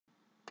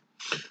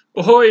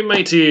Ahoy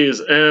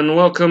mateys, and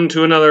welcome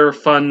to another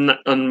fun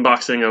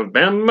unboxing of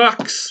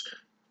Bambox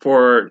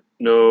for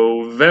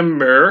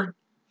November.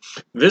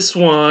 This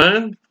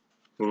one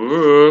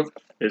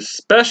is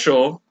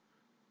special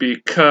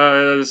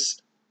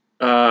because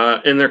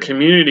in their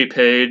community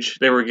page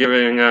they were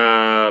giving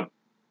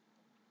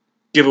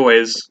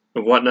giveaways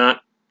of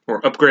whatnot,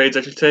 or upgrades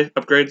I should say,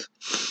 upgrades.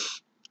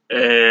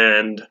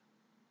 And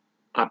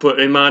I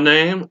put in my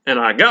name and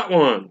I got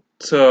one.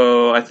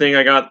 So I think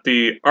I got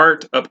the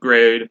art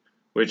upgrade,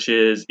 which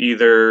is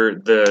either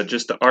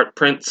just the art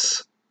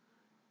prints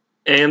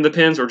and the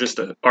pins, or just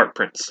the art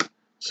prints.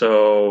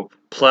 So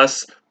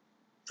plus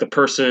the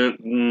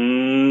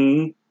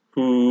person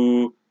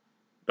who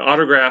the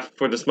autograph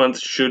for this month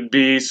should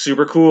be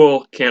super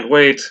cool. Can't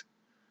wait.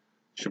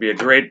 Should be a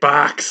great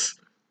box.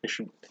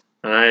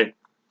 I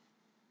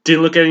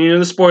didn't look at any of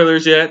the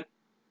spoilers yet.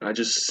 I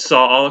just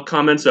saw all the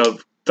comments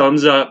of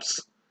thumbs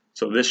ups.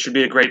 So this should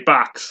be a great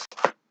box.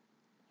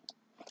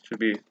 Should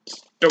be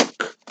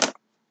stoked.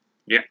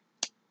 Yeah.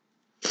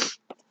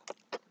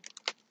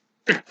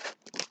 If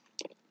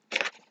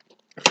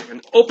I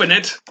can open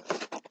it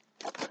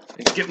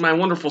and get my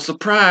wonderful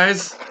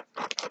surprise.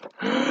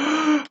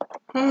 Oh,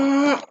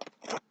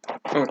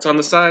 it's on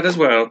the side as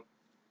well.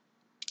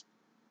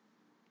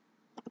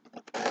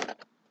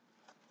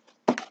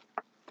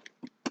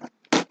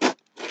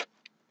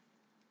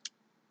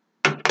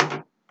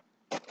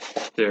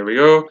 There we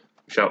go.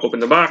 We shall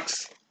open the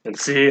box and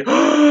see.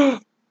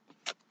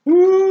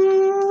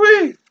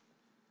 Woo-wee!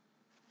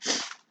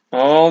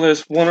 All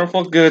this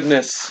wonderful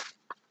goodness.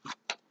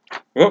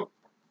 Whoop.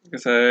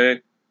 There's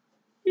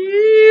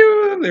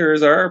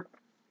our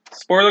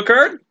spoiler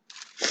card.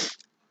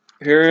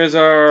 Here is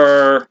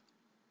our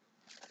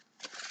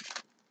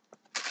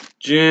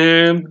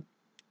Jim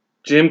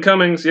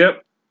Cummings.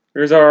 Yep.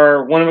 Here's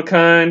our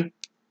one-of-a-kind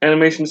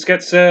animation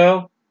sketch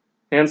cell,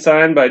 hand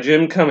signed by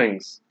Jim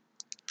Cummings,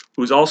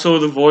 who's also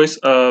the voice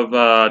of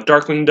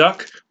Darkwing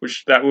Duck,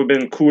 which that would have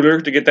been cooler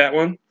to get that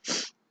one.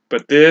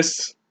 But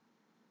this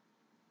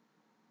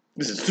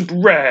is super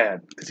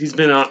rad because he's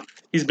been a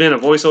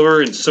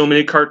voiceover in so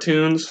many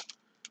cartoons.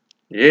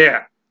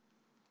 Yeah.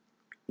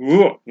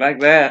 Ooh, like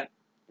that.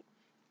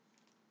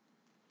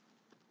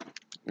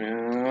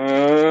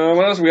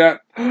 What else we got?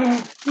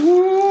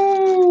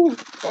 Ooh,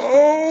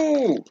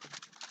 oh!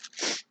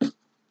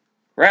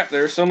 Crap,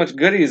 there's so much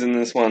goodies in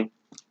this one.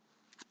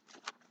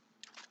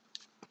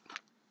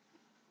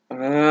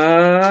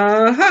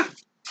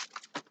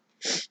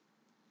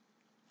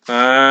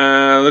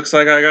 Looks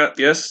like I got,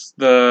 yes,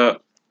 the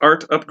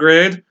art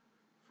upgrade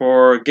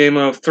for Game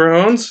of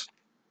Thrones.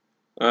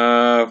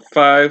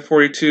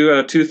 542 out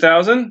of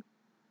 2,000.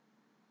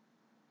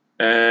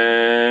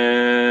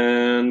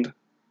 And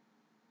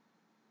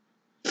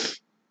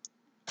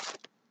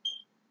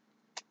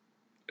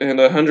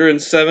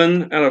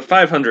 107 out of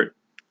 500.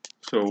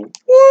 So,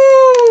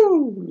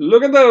 woo!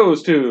 Look at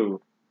those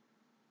two.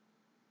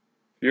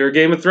 If you're a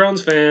Game of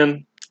Thrones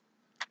fan,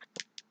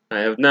 I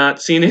have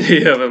not seen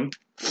any of them.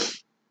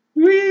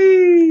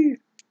 Whee!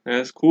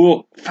 That's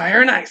cool.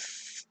 Fire and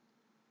ice.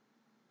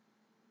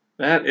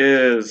 That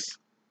is.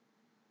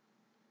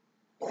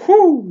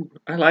 Whoo!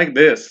 I like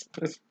this.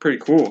 That's pretty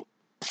cool.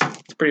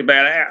 It's pretty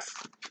badass.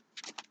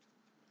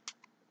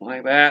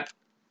 Like that.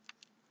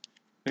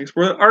 Thanks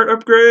for the art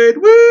upgrade.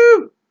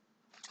 Woo!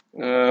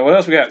 What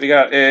else we got? We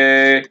got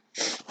a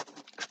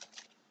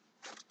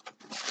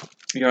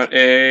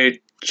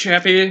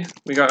Chappie.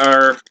 We got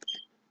our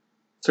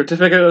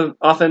certificate of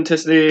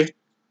authenticity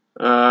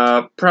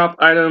prop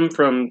item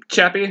from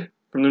Chappie,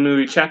 from the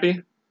movie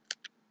Chappie.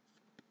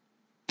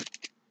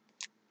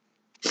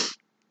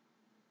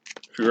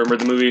 If you remember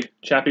the movie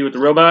Chappie with the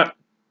robot,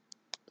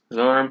 his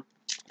arm.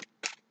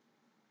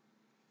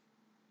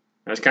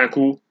 That's kind of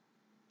cool.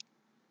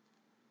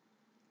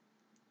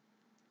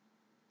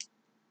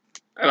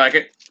 I like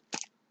it.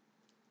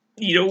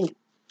 Yo.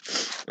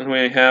 And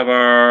we have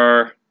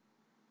our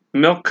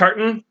milk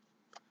carton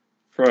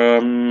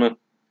from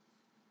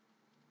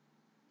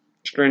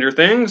Stranger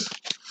Things.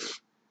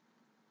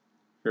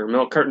 If you're a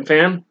milk carton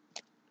fan,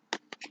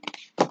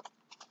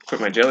 put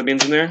my jelly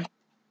beans in there.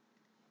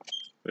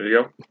 There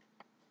you go.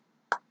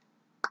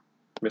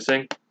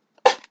 Missing.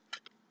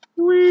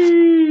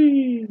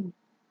 Whee!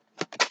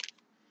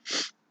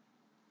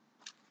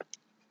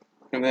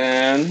 And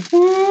then,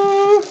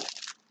 woo!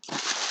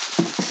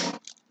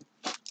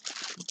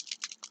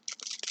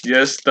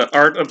 Yes, the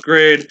art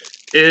upgrade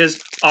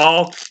is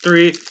all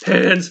 3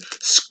 pins.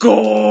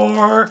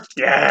 Score!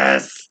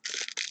 Yes!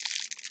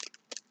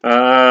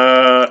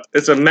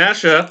 It's a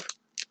mashup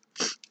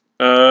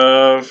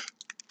of,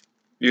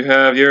 you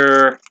have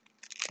your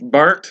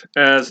Bart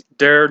as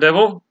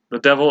Daredevil, the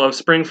Devil of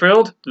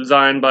Springfield,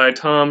 designed by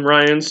Tom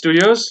Ryan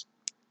Studios.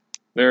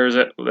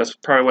 That's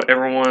probably what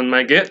everyone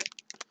might get.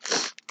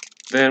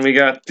 Then we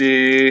got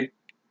the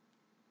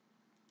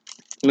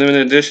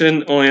limited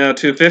edition, only out of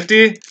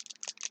 250.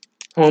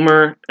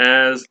 Homer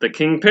as the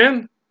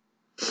Kingpin.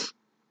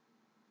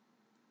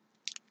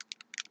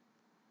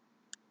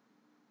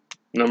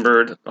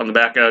 Numbered on the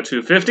back out of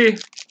 250.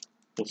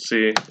 We'll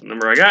see the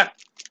number I got.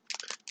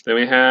 Then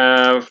we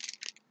have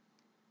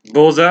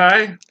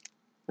Bullseye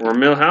or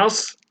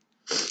Millhouse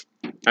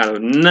out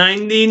of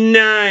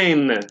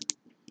 99.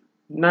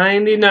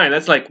 99.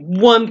 That's like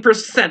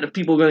 1% of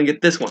people are going to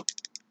get this one.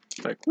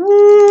 Like,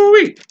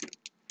 woo-wee.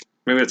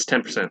 Maybe it's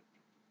 10%.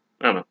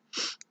 I don't know.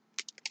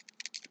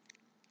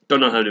 Don't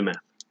know how to do math.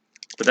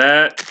 But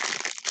that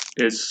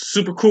is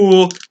super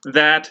cool.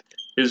 That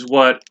is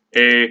what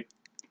a,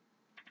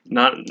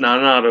 not an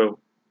auto,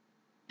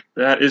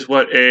 that is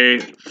what a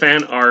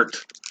fan art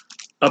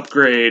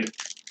upgrade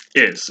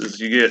is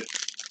you get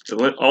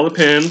all the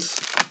pins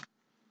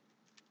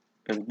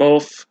and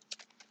both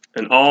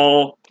and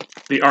all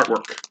the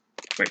artwork.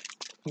 Wait.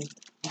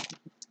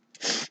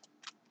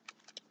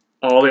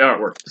 All the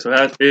artwork. So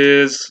that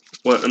is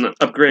what an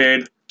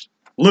upgrade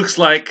looks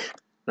like.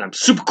 And I'm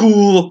super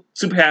cool,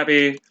 super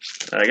happy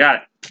that I got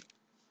it.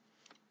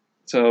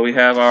 So we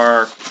have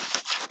our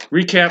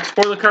recap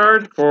spoiler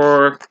card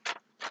for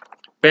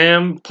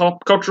BAM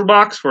Pop Culture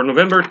Box for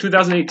November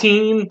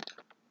 2018.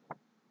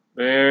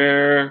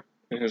 There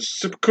is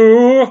super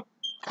cool.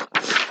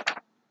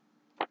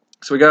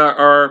 So we got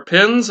our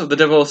pins of the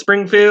Devil of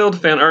Springfield,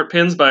 fan art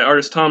pins by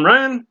artist Tom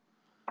Ryan.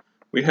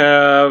 We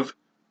have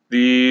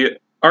the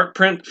art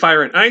print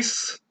Fire and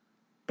Ice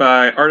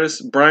by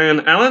artist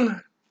Brian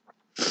Allen.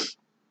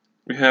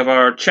 We have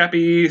our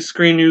Chappie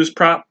screen use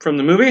prop from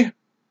the movie.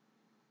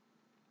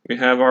 We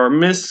have our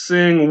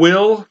Missing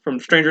Will from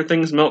Stranger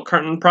Things milk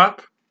carton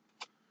prop.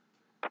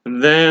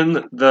 And then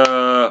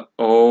the,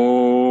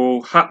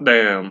 oh, hot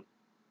damn,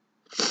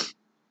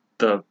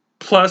 the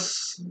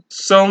plus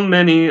so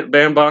many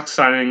BAM box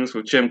signings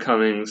with Jim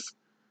Cummings.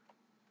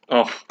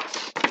 Oh,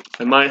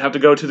 I might have to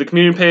go to the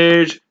community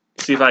page,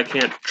 see if I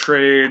can't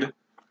trade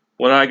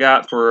what I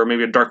got for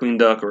maybe a Darkwing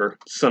Duck or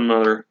some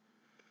other,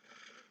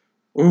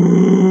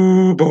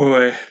 ooh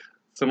boy,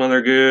 some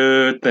other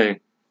good thing.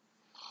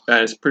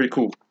 That is pretty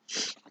cool.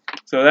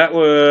 So that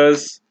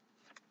was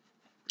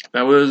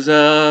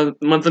the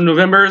month of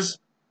November's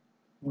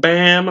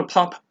BAM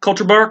Pop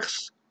Culture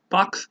Box.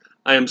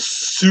 I am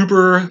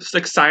super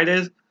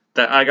excited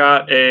that I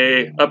got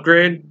a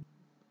upgrade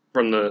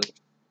from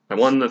I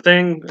won the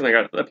thing and I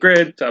got an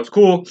upgrade. So that was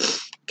cool.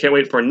 Can't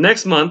wait for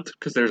next month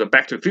because there's a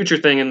Back to the Future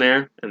thing in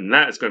there, and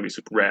that is going to be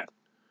super rad.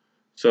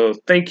 So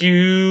thank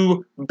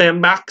you,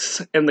 BAM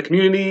Box and the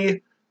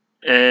community.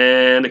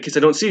 And in case I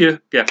don't see you,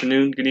 good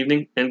afternoon, good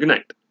evening, and good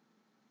night.